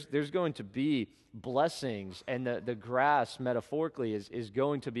 there's going to be blessings, and the grass metaphorically is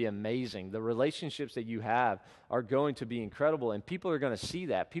going to be amazing. The relationships that you have are going to be incredible, and people are going to see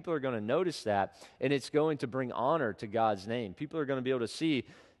that. People are going to notice that, and it's going to bring honor to God's name. People are going to be able to see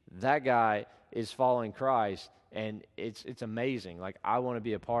that guy is following Christ, and it's amazing. Like, I want to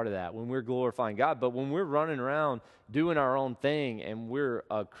be a part of that when we're glorifying God. But when we're running around doing our own thing and we're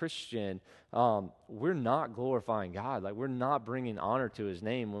a Christian, we're not glorifying God. Like, we're not bringing honor to his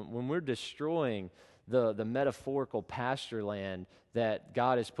name. When we're destroying the metaphorical pasture land that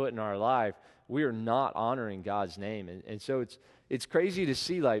God has put in our life, we are not honoring God's name. And so it's crazy to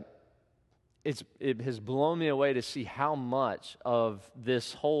see, like, it has blown me away to see how much of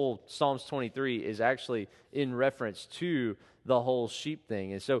this whole Psalms 23 is actually in reference to the whole sheep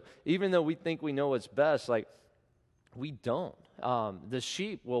thing. And so even though we think we know what's best, like, we don't. The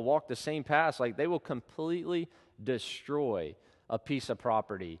sheep will walk the same path. Like, they will completely destroy a piece of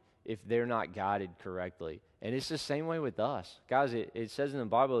property if they're not guided correctly. And it's the same way with us. Guys, it says in the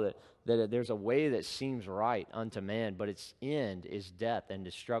Bible that there's a way that seems right unto man, but its end is death and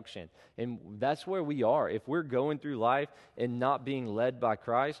destruction. And that's where we are. If we're going through life and not being led by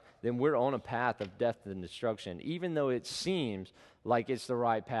Christ, then we're on a path of death and destruction. Even though it seems like it's the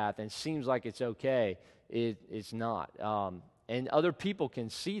right path and seems like it's okay, it's not. And other people can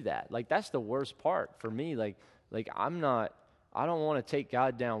see that. Like, that's the worst part for me. Like I don't want to take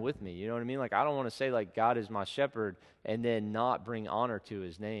God down with me. You know what I mean? Like, I don't want to say, like, God is my shepherd and then not bring honor to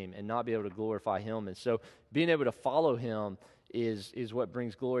his name and not be able to glorify him. And so being able to follow him is what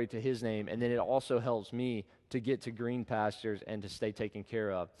brings glory to his name. And then it also helps me to get to green pastures and to stay taken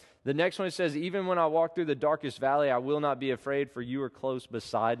care of. The next one says, even when I walk through the darkest valley, I will not be afraid, for you are close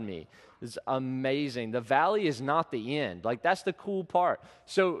beside me. It's amazing. The valley is not the end. Like, that's the cool part.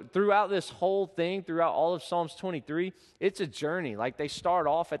 So throughout this whole thing, throughout all of Psalms 23, it's a journey. Like, they start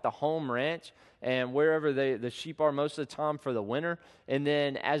off at the home ranch and wherever the sheep are most of the time for the winter. And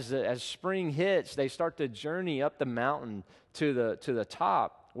then as spring hits, they start to journey up the mountain to the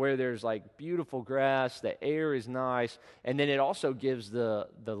top, where there's like beautiful grass, the air is nice, and then it also gives the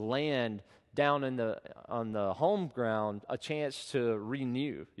land down on the home ground a chance to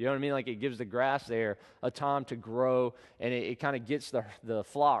renew. You know what I mean? Like, it gives the grass there a time to grow, and it kind of gets the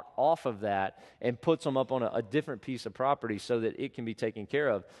flock off of that and puts them up on a different piece of property so that it can be taken care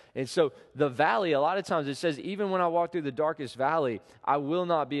of. And so the valley, a lot of times it says, even when I walk through the darkest valley, I will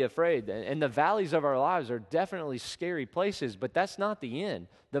not be afraid. And the valleys of our lives are definitely scary places, but that's not the end.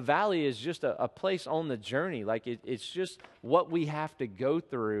 The valley is just a place on the journey. Like, it's just what we have to go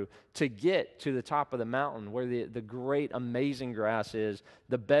through to get to the top of the mountain where the great, amazing grass is,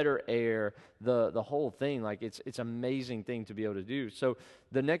 the better air, the whole thing. Like, it's amazing thing to be able to do. So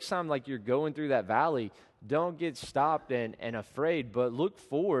the next time, like, you're going through that valley, don't get stopped and afraid, but look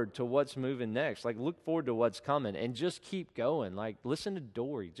forward to what's moving next. Like, look forward to what's coming and just keep going. Like, listen to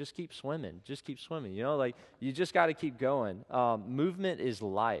Dory. Just keep swimming. Just keep swimming. You know, like, you just got to keep going. Movement is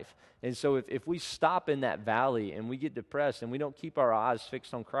life. And so if we stop in that valley and we get depressed and we don't keep our eyes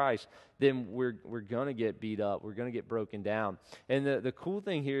fixed on Christ, then we're going to get beat up. We're going to get broken down. And the cool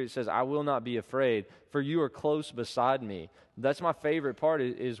thing here, it says, I will not be afraid, for you are close beside me. That's my favorite part,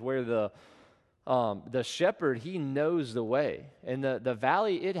 is where the shepherd, he knows the way. And the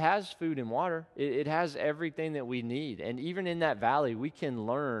valley, it has food and water. It has everything that we need. And even in that valley, we can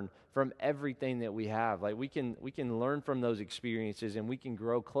learn from everything that we have. Like we can learn from those experiences, and we can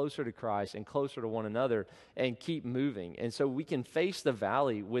grow closer to Christ and closer to one another and keep moving. And so we can face the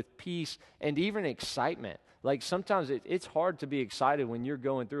valley with peace and even excitement. Like sometimes it's hard to be excited when you're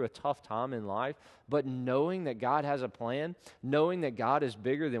going through a tough time in life, but knowing that God has a plan, knowing that God is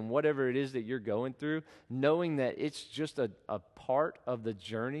bigger than whatever it is that you're going through, knowing that it's just a part of the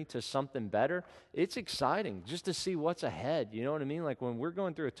journey to something better, it's exciting just to see what's ahead. You know what I mean? Like when we're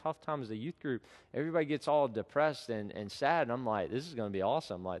going through a tough time as a youth group, everybody gets all depressed and sad, and I'm like, this is going to be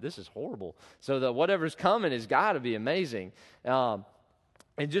awesome. Like, this is horrible. So whatever's coming has got to be amazing.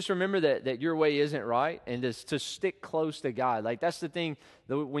 And just remember that your way isn't right, and to stick close to God. Like, that's the thing.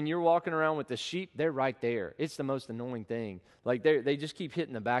 When you're walking around with the sheep, they're right there. It's the most annoying thing. Like, they just keep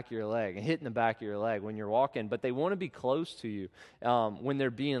hitting the back of your leg and hitting the back of your leg when you're walking, but they want to be close to you when they're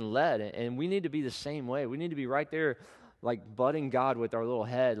being led. And we need to be the same way. We need to be right there, like butting God with our little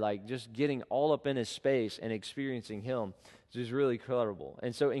head, like just getting all up in his space and experiencing him. It's just really incredible.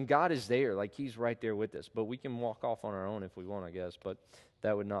 And God is there, like he's right there with us. But we can walk off on our own if we want, I guess. But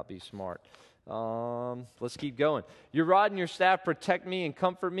that would not be smart. Let's keep going. Your rod and your staff protect me and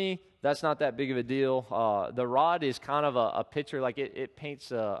comfort me. That's not that big of a deal. The rod is kind of a picture, like it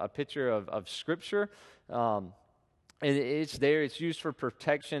paints a picture of Scripture. And it's there. It's used for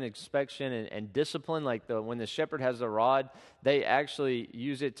protection, inspection, and discipline. Like when the shepherd has the rod, they actually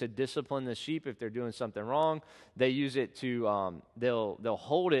use it to discipline the sheep if they're doing something wrong. They use it to they'll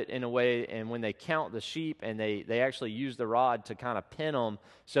hold it in a way, and when they count the sheep, and they actually use the rod to kind of pin them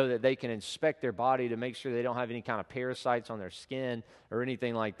so that they can inspect their body to make sure they don't have any kind of parasites on their skin or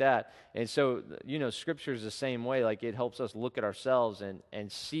anything like that. And so, Scripture is the same way. Like it helps us look at ourselves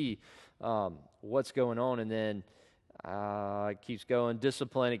and see what's going on, and then. It keeps going.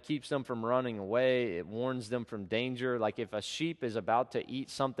 Discipline, it keeps them from running away. It warns them from danger. Like if a sheep is about to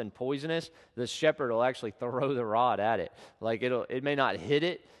eat something poisonous, the shepherd will actually throw the rod at it. Like it may not hit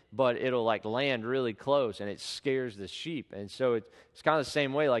it, but it'll like land really close, and it scares the sheep. And so it's kind of the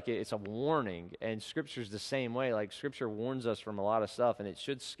same way. Like it's a warning, and Scripture's the same way. Like Scripture warns us from a lot of stuff, and it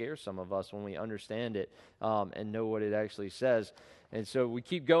should scare some of us when we understand it and know what it actually says. And so we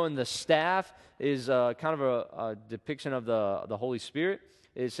keep going. The staff is kind of a depiction of the Holy Spirit.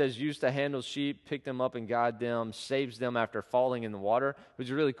 It says, used to handle sheep, pick them up and guide them, saves them after falling in the water, which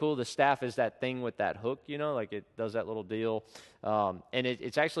is really cool. The staff is that thing with that hook, like it does that little deal. And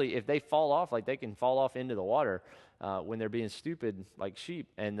it's actually, if they fall off, like they can fall off into the water when they're being stupid like sheep.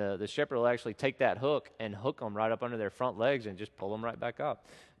 And the shepherd will actually take that hook and hook them right up under their front legs and just pull them right back up.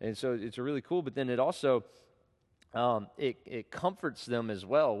 And so it's really cool. But then it also... it comforts them as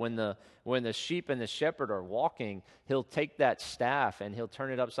well. When the sheep and the shepherd are walking, he'll take that staff and he'll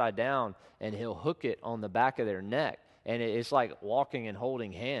turn it upside down and he'll hook it on the back of their neck. And it's like walking and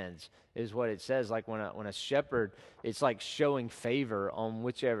holding hands is what it says. Like when a shepherd, it's like showing favor on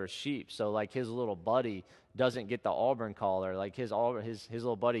whichever sheep. So like his little buddy doesn't get the Auburn collar. Like his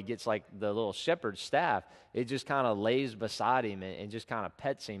little buddy gets like the little shepherd's staff. It just kind of lays beside him and just kind of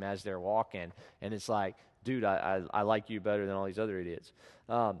pets him as they're walking. And it's like, dude, I like you better than all these other idiots,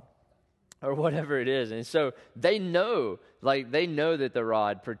 or whatever it is. And so they know that the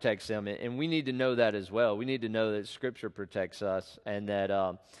rod protects them, and we need to know that as well. We need to know that Scripture protects us, and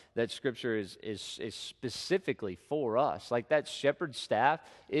that Scripture is specifically for us. Like that shepherd's staff,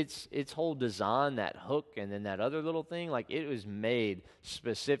 its whole design, that hook, and then that other little thing, like it was made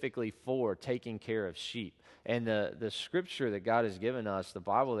specifically for taking care of sheep. And the Scripture that God has given us, the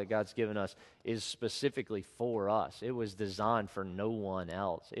Bible that God's given us, is specifically for us. It was designed for no one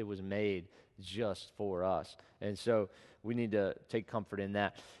else. It was made just for us. And so we need to take comfort in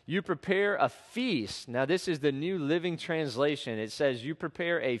that. You prepare a feast. Now this is the New Living Translation. It says, you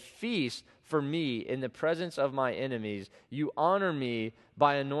prepare a feast for me in the presence of my enemies. You honor me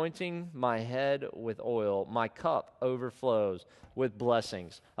by anointing my head with oil. My cup overflows with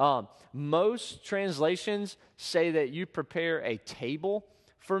blessings. Most translations say that you prepare a table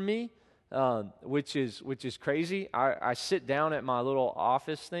for me, which is crazy. I sit down at my little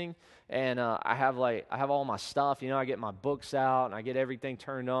office thing, and I have all my stuff. I get my books out, and I get everything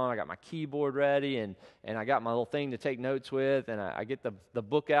turned on. I got my keyboard ready, and I got my little thing to take notes with, and I get the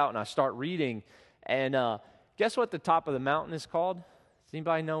book out, and I start reading. And guess what the top of the mountain is called? Does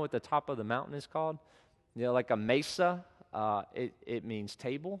anybody know what the top of the mountain is called? Like a mesa. It means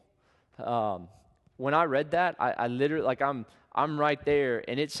table. When I read that, I literally, like I'm right there,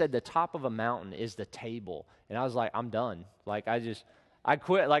 and it said the top of a mountain is the table, and I was like, I'm done. Like I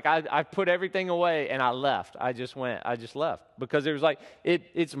quit. Like I put everything away and I left. I just left because it was like,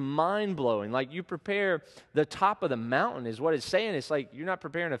 it's mind blowing. Like you prepare the top of the mountain is what it's saying. It's like, you're not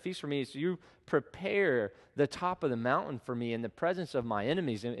preparing a feast for me. It's you prepare the top of the mountain for me in the presence of my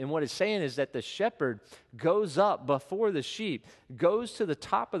enemies. And what it's saying is that the shepherd goes up before the sheep, goes to the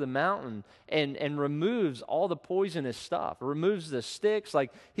top of the mountain and removes all the poisonous stuff, removes the sticks.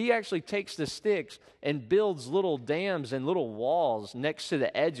 Like he actually takes the sticks and builds little dams and little walls next to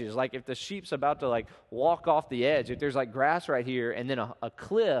the edges. Like if the sheep's about to like walk off the edge, if there's like grass right here and then a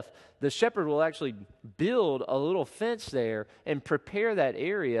cliff, the shepherd will actually build a little fence there and prepare that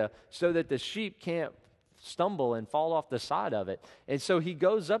area so that the sheep can't stumble and fall off the side of it. And so he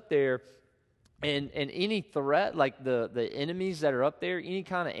goes up there, and any threat, like the enemies that are up there, any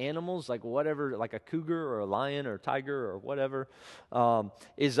kind of animals, like whatever, like a cougar or a lion or a tiger or whatever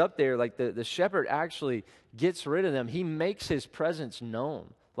is up there, like the shepherd actually gets rid of them. He makes his presence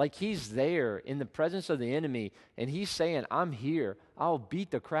known. Like he's there in the presence of the enemy, and he's saying, I'm here. I'll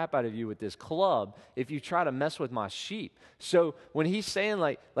beat the crap out of you with this club if you try to mess with my sheep. So when he's saying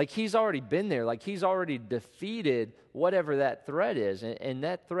like he's already been there, like he's already defeated whatever that threat is, and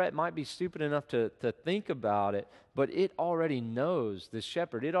that threat might be stupid enough to think about it, but it already knows the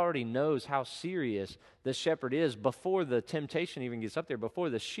shepherd. It already knows how serious the shepherd is before the temptation even gets up there, before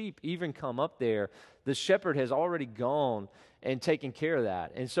the sheep even come up there. The shepherd has already gone and taken care of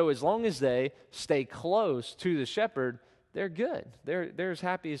that. And so as long as they stay close to the shepherd, they're good. They're as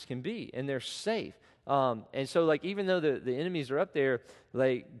happy as can be, and they're safe. And so like even though the enemies are up there,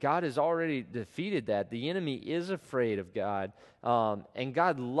 like God has already defeated that. The enemy is afraid of God, and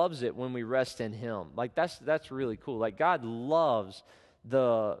God loves it when we rest in him. Like that's really cool. Like God loves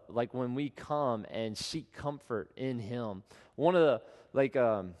when we come and seek comfort in him. One of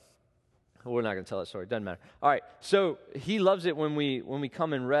the we're not going to tell that story. It doesn't matter. All right. So he loves it when we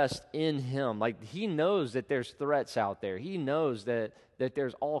come and rest in him. Like he knows that there's threats out there. He knows that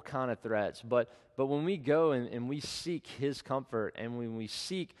there's all kind of threats. But when we go and we seek his comfort, and when we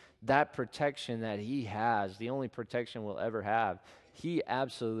seek that protection that he has, the only protection we'll ever have, he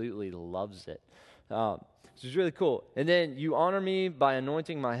absolutely loves it. So it's really cool. And then you honor me by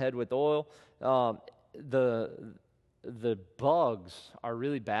anointing my head with oil. The bugs are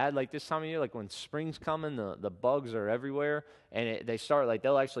really bad. Like this time of year, like when spring's coming, the bugs are everywhere, and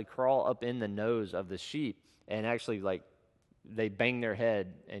they'll actually crawl up in the nose of the sheep, and actually like they bang their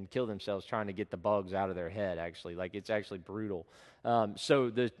head and kill themselves trying to get the bugs out of their head. Actually, like it's actually brutal.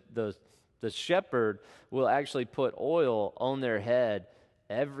 So the shepherd will actually put oil on their head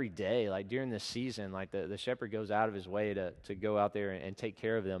every day, like during the season. Like the shepherd goes out of his way to go out there and take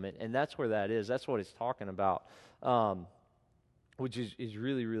care of them, and that's where that is. That's what it's talking about. Which is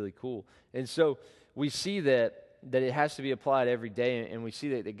really, really cool. And so we see that it has to be applied every day, and we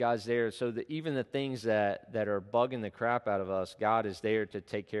see that God's there, so that even the things that are bugging the crap out of us, God is there to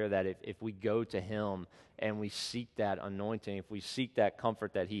take care of that if we go to him and we seek that anointing, if we seek that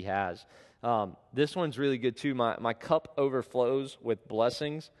comfort that he has. This one's really good too. My cup overflows with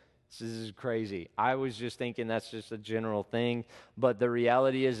blessings. This is crazy. I was just thinking that's just a general thing, but the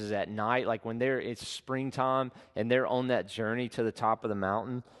reality is at night, like when it's springtime and they're on that journey to the top of the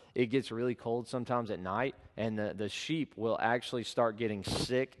mountain, it gets really cold sometimes at night, and the sheep will actually start getting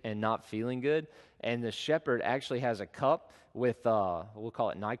sick and not feeling good, and the shepherd actually has a cup with, we'll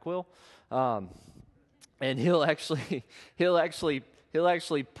call it NyQuil, and he'll actually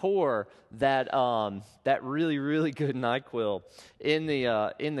pour that really, really good NyQuil in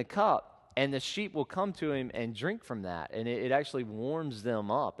the cup, and the sheep will come to him and drink from that, and it actually warms them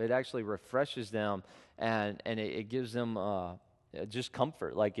up. It actually refreshes them, and it gives them just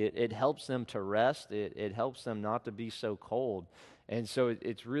comfort. Like it helps them to rest. It helps them not to be so cold. And so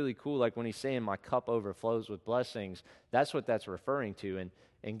it's really cool. Like when he's saying my cup overflows with blessings, that's what that's referring to.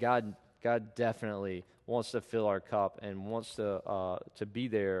 And God definitely wants to fill our cup and wants to be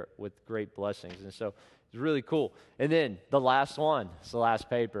there with great blessings. And so it's really cool. And then the last one, it's the last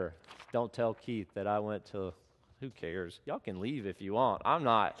paper. Don't tell Keith that I went to, who cares? Y'all can leave if you want.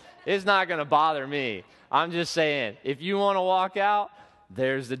 It's not going to bother me. I'm just saying, if you want to walk out,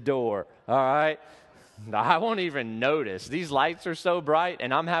 there's the door. All right? I won't even notice. These lights are so bright,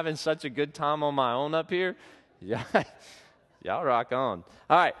 and I'm having such a good time on my own up here. Yeah. Y'all rock on.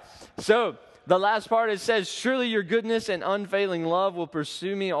 All right, so the last part, it says, surely your goodness and unfailing love will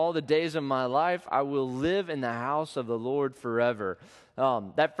pursue me all the days of my life. I will live in the house of the Lord forever.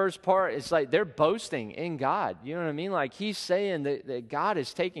 That first part, it's like they're boasting in God. You know what I mean? Like he's saying that God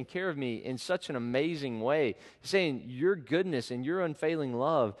is taking care of me in such an amazing way. He's saying your goodness and your unfailing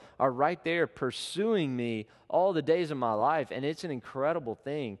love are right there pursuing me all the days of my life. And it's an incredible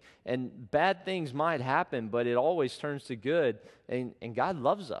thing. And bad things might happen, but it always turns to good. And God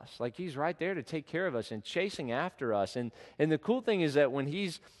loves us. Like he's right there to take care of us and chasing after us. And the cool thing is that when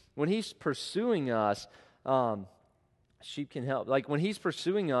he's pursuing us, sheep can help. Like when he's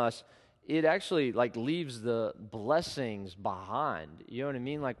pursuing us, it actually like leaves the blessings behind. You know what I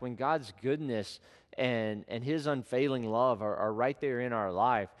mean? Like when God's goodness and his unfailing love are right there in our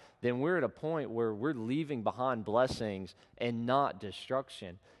life, then we're at a point where we're leaving behind blessings and not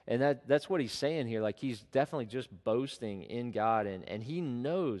destruction. And that's what he's saying here. Like he's definitely just boasting in God, and he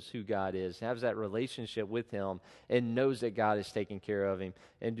knows who God is, has that relationship with him, and knows that God is taking care of him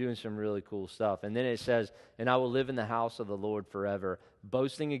and doing some really cool stuff. And then it says, and I will live in the house of the Lord forever,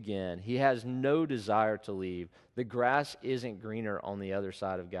 boasting again. He has no desire to leave. The grass isn't greener on the other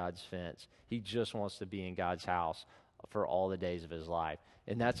side of God's fence. He just wants to be in God's house for all the days of his life.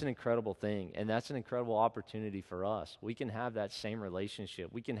 And that's an incredible thing, and that's an incredible opportunity for us. We can have that same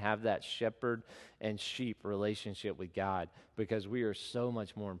relationship. We can have that shepherd and sheep relationship with God because we are so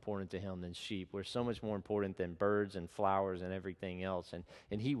much more important to him than sheep. We're so much more important than birds and flowers and everything else.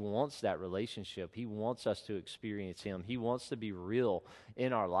 And he wants that relationship. He wants us to experience him. He wants to be real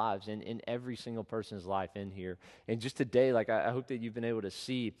in our lives and in every single person's life in here. And just today, like I hope that you've been able to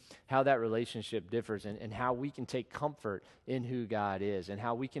see how that relationship differs and how we can take comfort in who God is and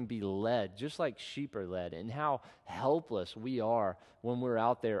how we can be led just like sheep are led, and how helpless we are when we're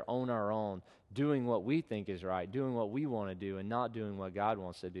out there on our own doing what we think is right, doing what we want to do, and not doing what God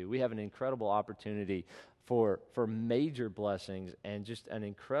wants to do. We have an incredible opportunity for major blessings and just an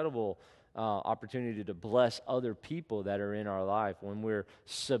incredible opportunity to bless other people that are in our life when we're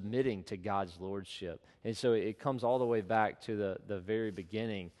submitting to God's lordship. And so it comes all the way back to the very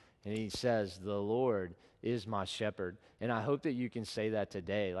beginning, and he says, the Lord is my shepherd. And I hope that you can say that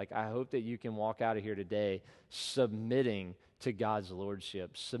today. Like I hope that you can walk out of here today submitting to God's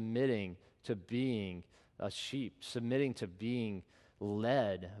lordship, submitting to being a sheep, submitting to being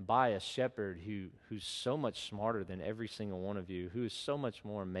led by a shepherd who's so much smarter than every single one of you, who is so much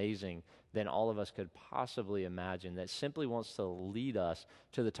more amazing than all of us could possibly imagine, that simply wants to lead us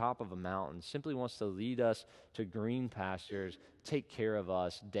to the top of a mountain, simply wants to lead us to green pastures, take care of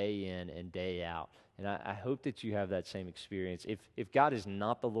us day in and day out. And I hope that you have that same experience. If God is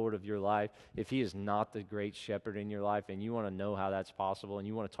not the Lord of your life, if he is not the great shepherd in your life, and you want to know how that's possible and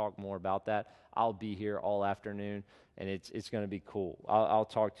you want to talk more about that, I'll be here all afternoon, and it's going to be cool. I'll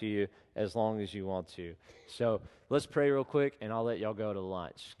talk to you as long as you want to. So let's pray real quick, and I'll let y'all go to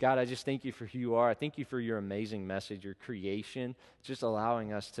lunch. God, I just thank you for who you are. I thank you for your amazing message, your creation, just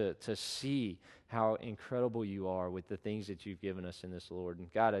allowing us to see how incredible you are with the things that you've given us in this, Lord. And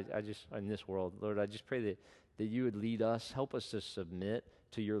God, I just, in this world, Lord, I just pray that you would lead us, help us to submit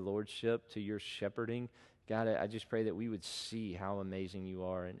to your lordship, to your shepherding. God, I just pray that we would see how amazing you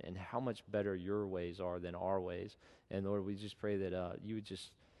are and how much better your ways are than our ways. And Lord, we just pray that you would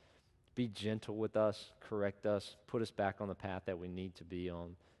just be gentle with us, correct us, put us back on the path that we need to be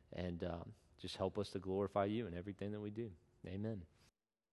on, and just help us to glorify you in everything that we do. Amen.